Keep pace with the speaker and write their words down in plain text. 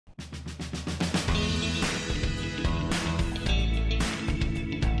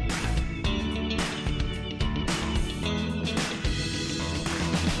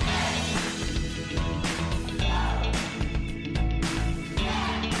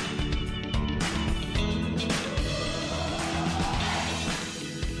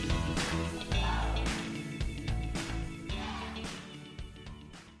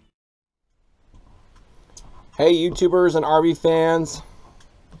Hey YouTubers and RV fans,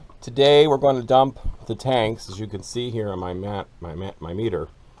 today we're going to dump the tanks. As you can see here on my meter,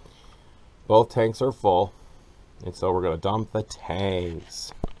 both tanks are full, and so we're going to dump the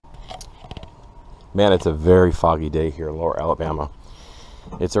tanks. Man, it's a very foggy day here in Lower Alabama.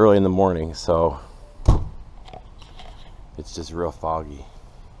 It's early in the morning, so it's just real foggy.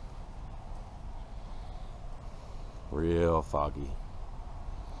 Real foggy.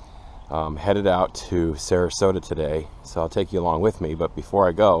 Headed out to Sarasota today, so I'll take you along with me. But before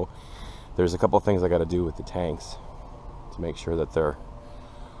I go, there's a couple things I got to do with the tanks to make sure that they're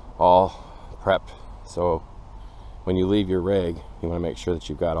all prepped. So when you leave your rig, you want to make sure that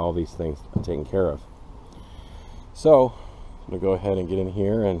you've got all these things taken care of. So I'm gonna go ahead and get in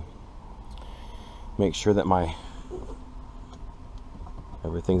here and make sure that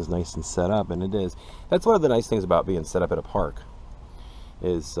everything's nice and set up, and it is. That's one of the nice things about being set up at a park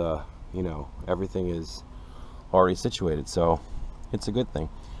is you know, everything is already situated, so it's a good thing.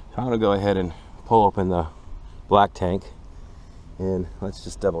 So I'm gonna go ahead and pull open the black tank, and let's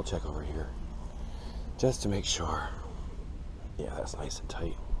just double check over here just to make sure. Yeah, that's nice and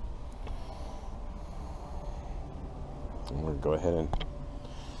tight. And we're gonna go ahead and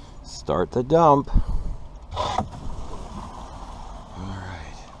start the dump. Alright,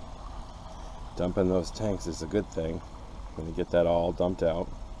 dumping those tanks is a good thing. I'm gonna get that all dumped out.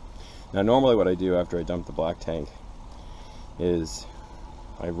 Now normally what I do after I dump the black tank is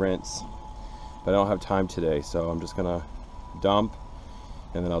I rinse, but I don't have time today, so I'm just gonna dump,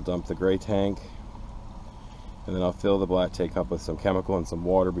 and then I'll dump the gray tank, and then I'll fill the black tank up with some chemical and some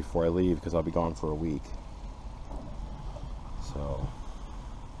water before I leave, because I'll be gone for a week. So,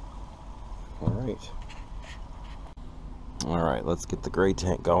 alright, let's get the gray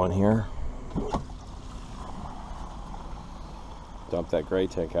tank going here. Dump that gray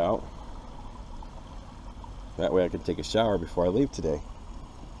tank out. That way I can take a shower before I leave today.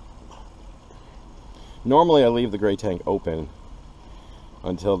 Normally I leave the gray tank open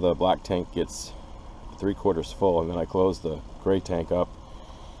until the black tank gets 3/4 full, and then I close the gray tank up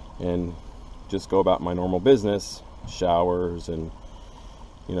and just go about my normal business, showers and,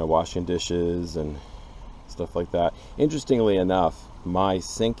 you know, washing dishes and stuff like that. Interestingly enough, my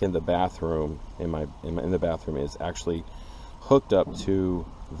sink in the bathroom in the bathroom is actually hooked up to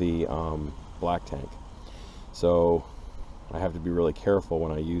the black tank, so I have to be really careful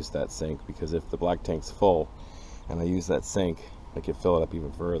when I use that sink, because if the black tank's full and I use that sink, I can fill it up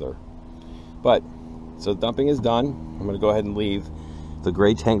even further. But so dumping is done. I'm going to go ahead and leave the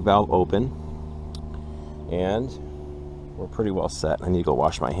gray tank valve open, and we're pretty well set. I need to go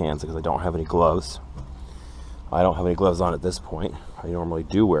wash my hands because I don't have any gloves. I don't have any gloves on at this point. I normally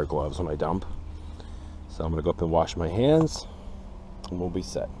do wear gloves when I dump. So I'm going to go up and wash my hands, and we'll be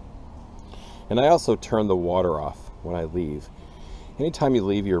set. And I also turn the water off when I leave. Anytime you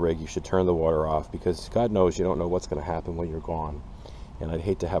leave your rig, you should turn the water off, because God knows you don't know what's going to happen when you're gone. And I'd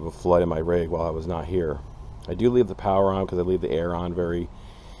hate to have a flood in my rig while I was not here. I do leave the power on because I leave the air on very,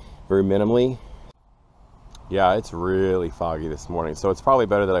 very minimally. Yeah, it's really foggy this morning, so it's probably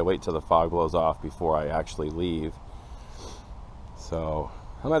better that I wait till the fog blows off before I actually leave. So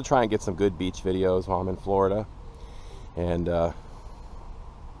I'm going to try and get some good beach videos while I'm in Florida, and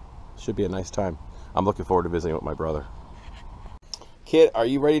should be a nice time. I'm looking forward to visiting with my brother. Kid, are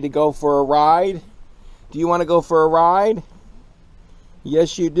you ready to go for a ride? Do you want to go for a ride?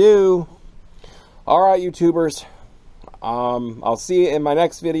 Yes, you do. All right, YouTubers. I'll see you in my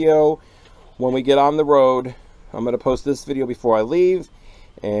next video when we get on the road. I'm going to post this video before I leave,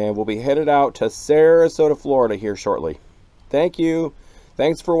 and we'll be headed out to Sarasota, Florida here shortly. Thank you.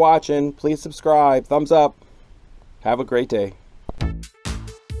 Thanks for watching. Please subscribe. Thumbs up. Have a great day.